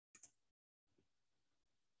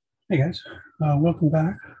Hey guys, welcome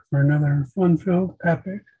back for another fun-filled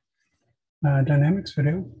epic dynamics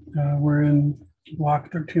video. We're in block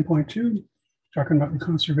 13.2, talking about the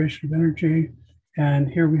conservation of energy, and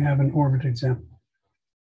here we have an orbit example.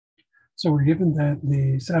 So we're given that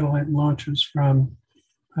the satellite launches from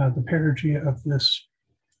the perigee of this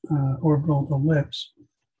orbital ellipse,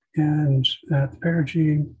 and at the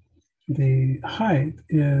perigee, the height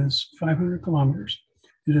is 500 kilometers.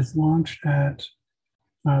 It is launched at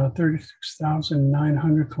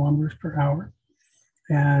 36,900 kilometers per hour.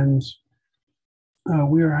 And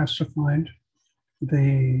we are asked to find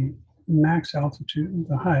the max altitude,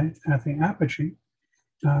 the height at the apogee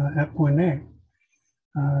at point A.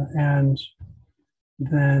 And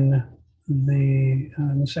then the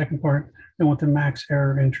second part, they want the max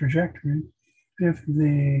error in trajectory if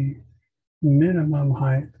the minimum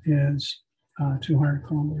height is 200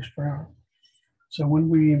 kilometers per hour. So when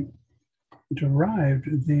we derived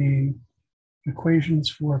the equations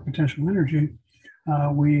for potential energy,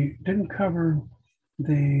 we didn't cover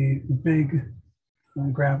the big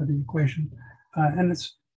gravity equation, and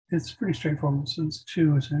it's pretty straightforward. Since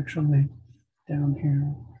 2 is actually down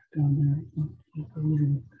here, down there, a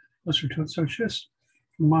little closer to it. So it's just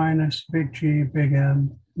minus big G, big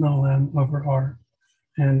M, little m over R,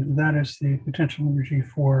 and that is the potential energy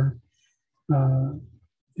for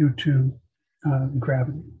due to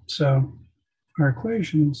gravity. So our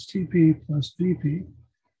equation is Tp plus Vp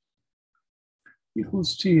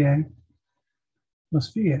equals Ta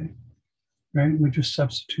plus Va, right? We just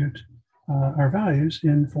substitute our values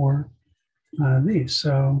in for these.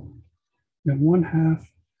 So we have 1/2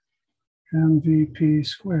 mVp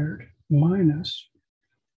squared minus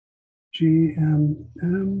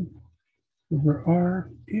Gmm over R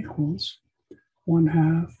equals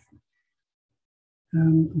 1/2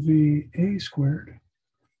 mVa squared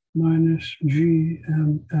minus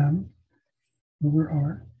Gmm over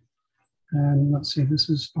R. And let's see, this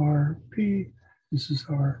is Rp, this is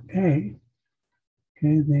Ra. Okay,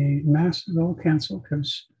 the masses all cancel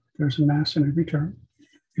because there's a mass in every term.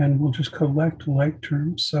 And we'll just collect like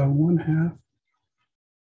terms. So 1/2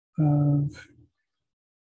 of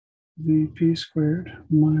Vp squared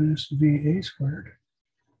minus Va squared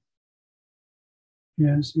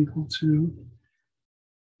is equal to,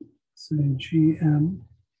 say, Gm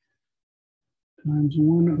times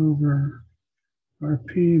 1 over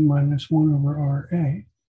Rp minus 1 over Ra.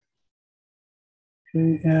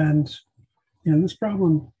 Okay, and in this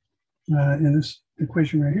problem, in this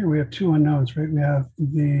equation right here, we have two unknowns, right? We have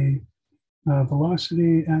the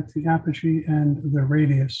velocity at the apogee and the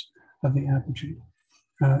radius of the apogee.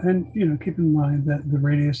 And, you know, keep in mind that the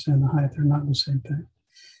radius and the height are not the same thing.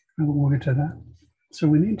 We'll get to that. So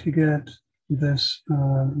we need to get this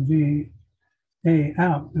Va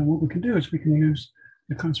out. And what we can do is we can use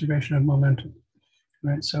the conservation of momentum,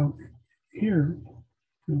 right? So here,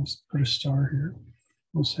 let's put a star here.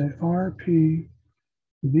 We'll say Rp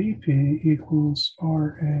Vp equals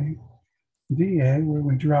Ra Va, where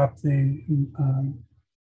we drop the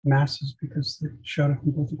masses because they showed up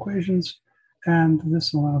in both equations. And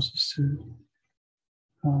this allows us to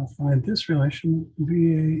find this relation,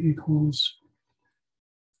 Va equals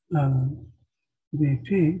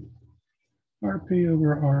Vp, Rp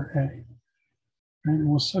over Ra. Right? And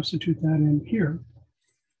we'll substitute that in here.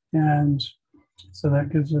 And so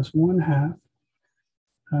that gives us 1/2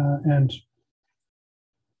 and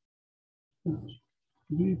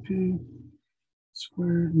Vp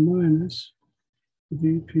squared minus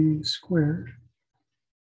Vp squared.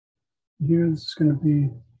 Here this is going to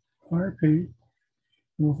be Rp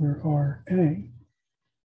over Ra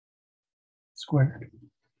squared.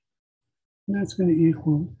 And that's going to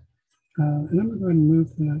equal, and I'm going to go ahead and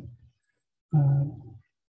move the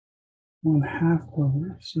 1/2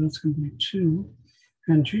 over, so that's going to be 2,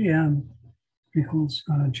 and Gm equals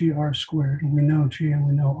Gr squared, and we know G and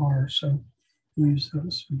we know R, so we use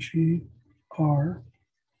those, so Gr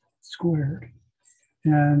squared.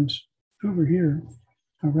 And over here,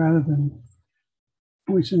 rather than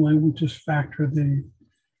recently, we just factor the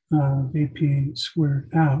Vp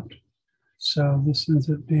squared out. So this ends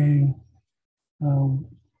up being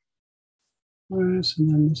minus, and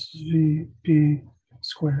then this is Vp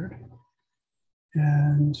squared.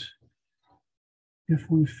 And if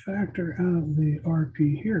we factor out the Rp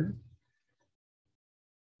here,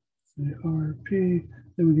 the Rp,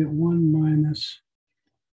 then we get 1 minus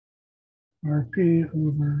Rp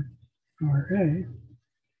over Ra.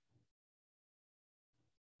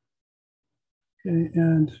 Okay,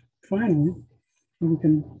 and finally, we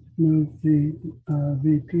can move the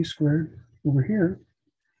Vp squared over here.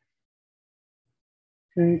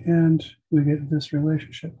 Okay, and we get this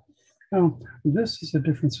relationship. Now, this is a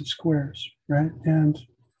difference of squares, right? And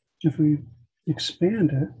if we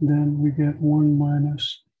expand it, then we get 1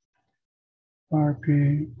 minus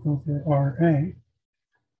RP over RA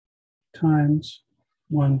times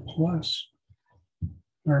 1 plus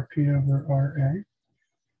RP over RA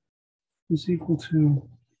is equal to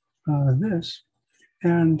this.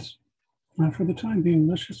 And for the time being,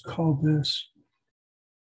 let's just call this,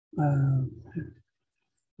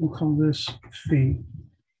 we'll call this phi,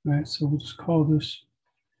 right? So we'll just call this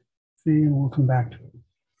phi and we'll come back to it.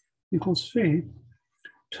 Equals phi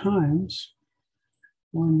times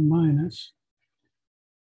 1 minus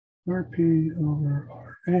RP over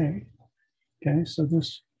RA. Okay, so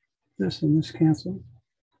this and this cancel,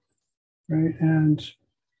 right? And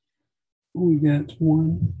we get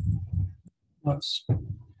 1 plus,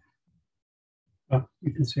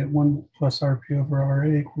 you can see it 1 plus RP over RA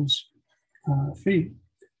equals phi.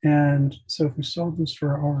 And so if we solve this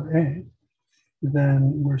for RA,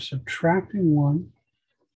 then we're subtracting 1,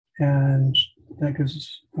 and that gives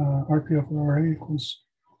us RP over RA equals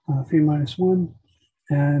phi minus 1.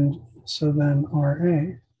 And so then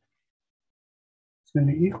RA is going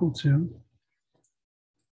to be equal to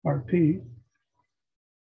RP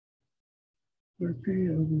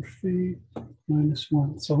over phi minus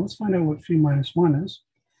 1. So let's find out what phi minus 1 is.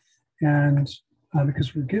 And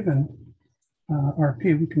because we're given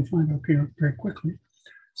RP, we can find RP very quickly.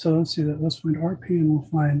 So let's see that. Let's find RP and we'll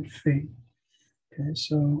find phi. Okay,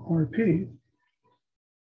 so RP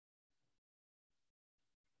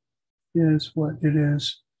is what it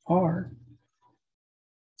is R.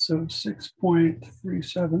 So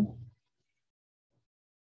 6.37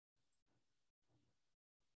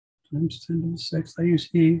 times 10 to the 6th. I use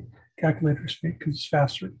E calculator speed because it's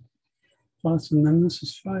faster. Plus, and then this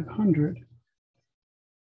is 500.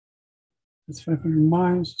 It's 500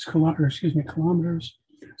 miles, it's kilometers.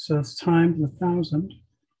 So it's times 1,000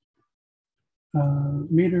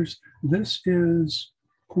 meters. This is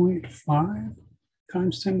 0.5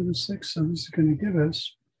 times 10 to the 6th. So this is going to give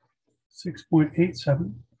us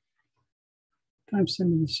 6.87 times 10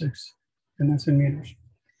 to the 6th. And that's in meters.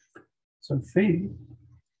 So phi,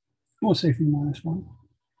 we'll say phi minus 1.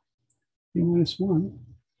 Phi minus 1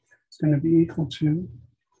 is going to be equal to,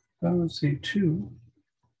 let's say 2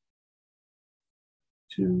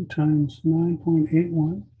 times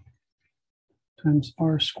 9.81 times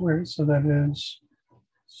R squared. So that is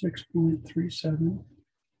 6.37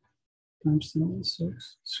 times 10 to the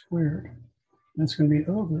 6th squared. That's going to be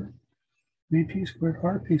over VP squared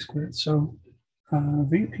RP squared. So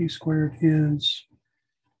VP squared is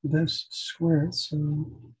this squared.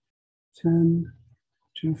 So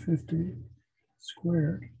 10,250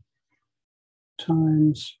 squared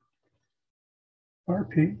times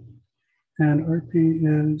RP. And RP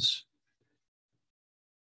is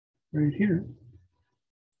right here,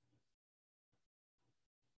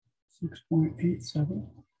 6.87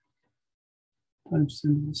 times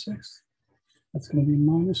 10 to the 6th. That's going to be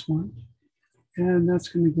minus 1. And that's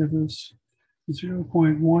going to give us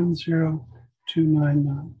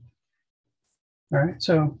 0.10299. All right,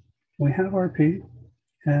 so we have RP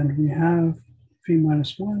and we have phi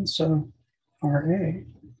minus 1. So RA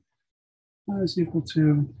is equal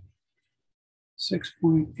to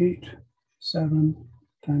 6.87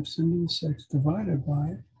 times 10 to the 6th divided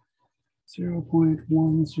by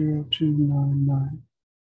 0.10299,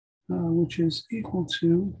 which is equal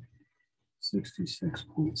to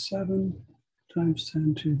 66.7 times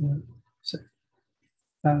 10 to the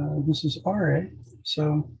 6th. This is RA.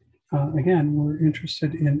 So again, we're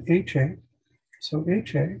interested in HA. So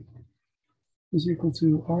HA is equal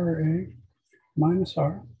to RA minus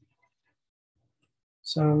R.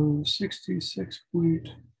 So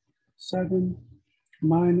 66.7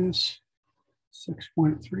 minus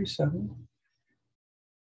 6.37.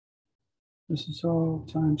 This is all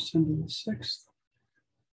times 10 to the 6th.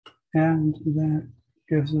 And that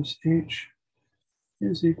gives us H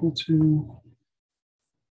is equal to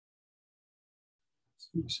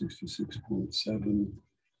 66.7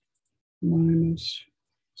 minus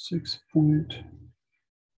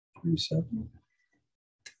 6.37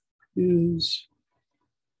 is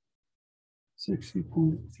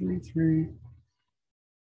 60.33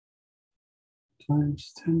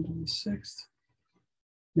 times 10 to the 6th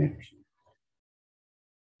meters.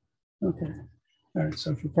 Okay, all right,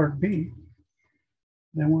 so for part B,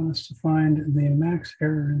 they want us to find the max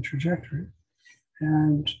error in trajectory.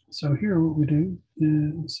 And so here what we do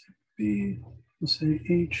is B, we'll say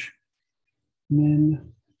H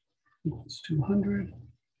min equals 200,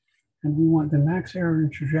 and we want the max error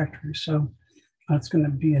in trajectory. So that's going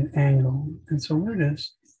to be an angle. And so what it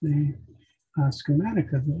is, the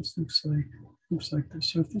schematic of this looks like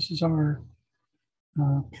this. So if this is our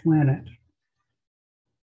planet,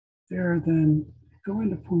 there, then go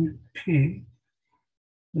into point P.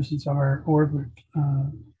 This is our orbit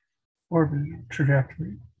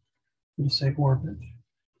trajectory. We'll say orbit.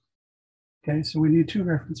 Okay, so we need two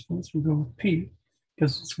reference points. We'll go with P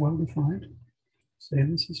because it's well defined. Say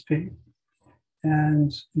this is P,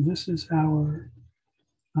 and this is our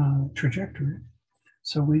trajectory.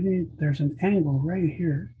 So we need, there's an angle right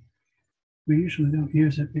here. We usually don't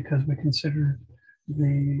use it because we consider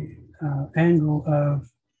the angle of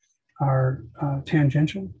our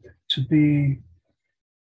tangential to be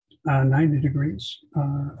 90 degrees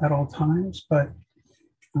at all times, but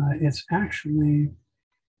it's actually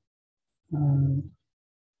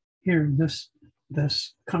here,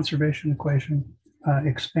 this conservation equation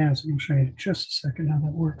expands, and I'll show you in just a second how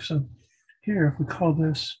that works. So here, if we call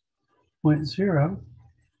this point 0,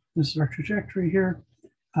 this is our trajectory here.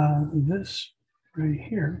 This right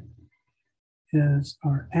here is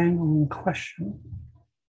our angle in question.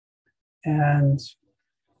 And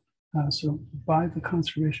so by the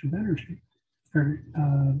conservation of energy, or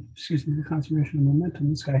excuse me, the conservation of momentum,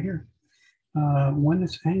 this guy here, when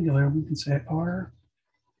it's angular, we can say R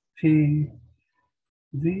P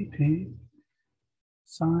VP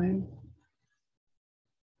sine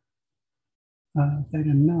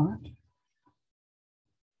theta naught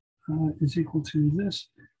is equal to this.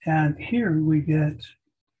 And here we get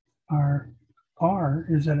our R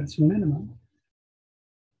is at its minimum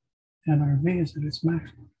and our V is at its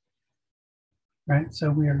maximum, right? So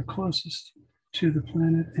we are closest to the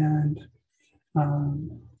planet and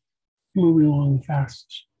moving along the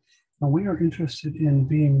fastest. Now we are interested in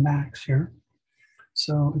being max here.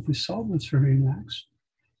 So if we solve this for V max,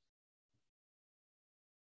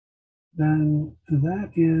 then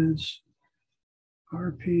that is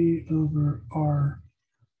RP over R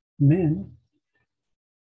min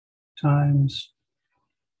times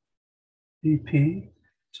VP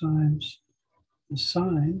times the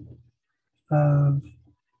sine of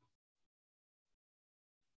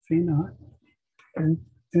V naught. And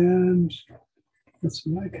let's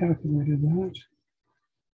see, I calculated that.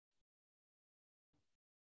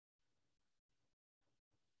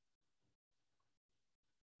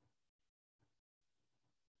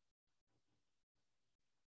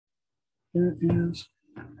 It is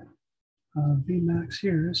V max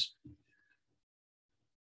here is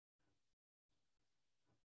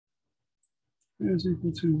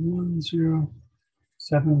equal to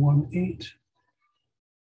 10718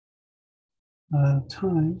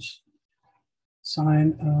 times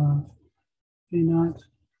sine of V naught,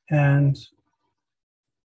 and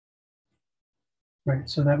right,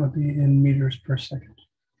 so that would be in meters per second.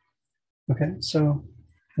 Okay, so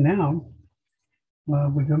now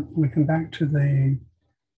we come back to the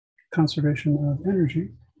conservation of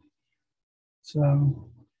energy. So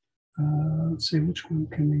let's see, which one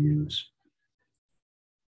can we use?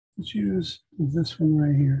 Let's use this one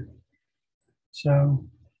right here. So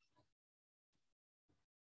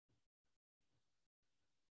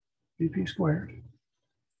VP squared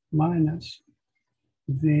minus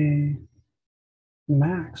the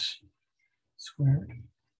max squared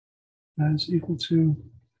is equal to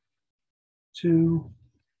 2GR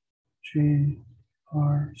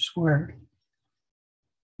squared.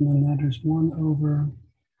 And then that is 1 over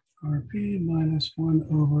RP minus 1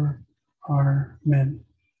 over R min.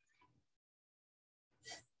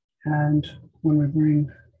 And when we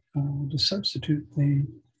bring to substitute the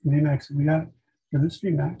Vmax that we got for this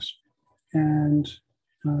Vmax and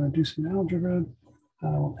do some algebra,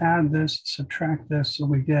 we'll add this, subtract this, so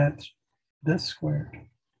we get this squared.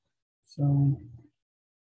 So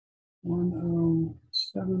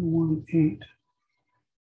 10718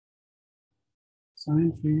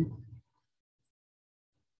 sine phi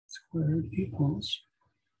squared equals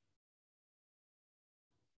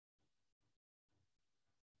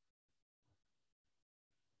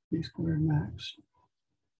p squared max,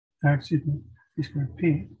 excuse me, p squared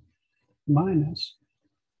p minus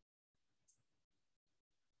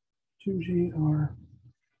 2gr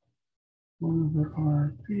 1 over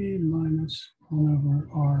rp minus 1 over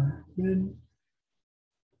r min.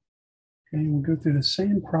 Okay, we'll go through the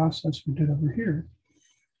same process we did over here.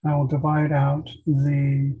 I will divide out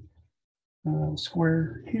the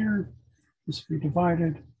square here. This will be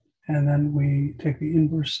divided, and then we take the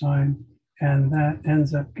inverse sign, and that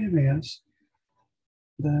ends up giving us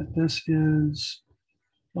that this is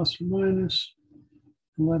plus or minus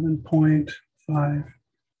 11.5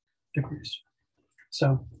 degrees.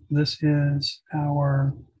 So this is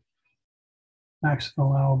our max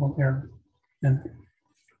allowable error in there.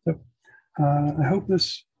 So I hope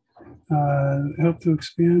this helped to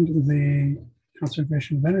expand the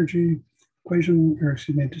conservation of energy equation, or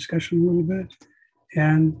excuse me, discussion a little bit.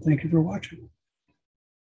 And thank you for watching.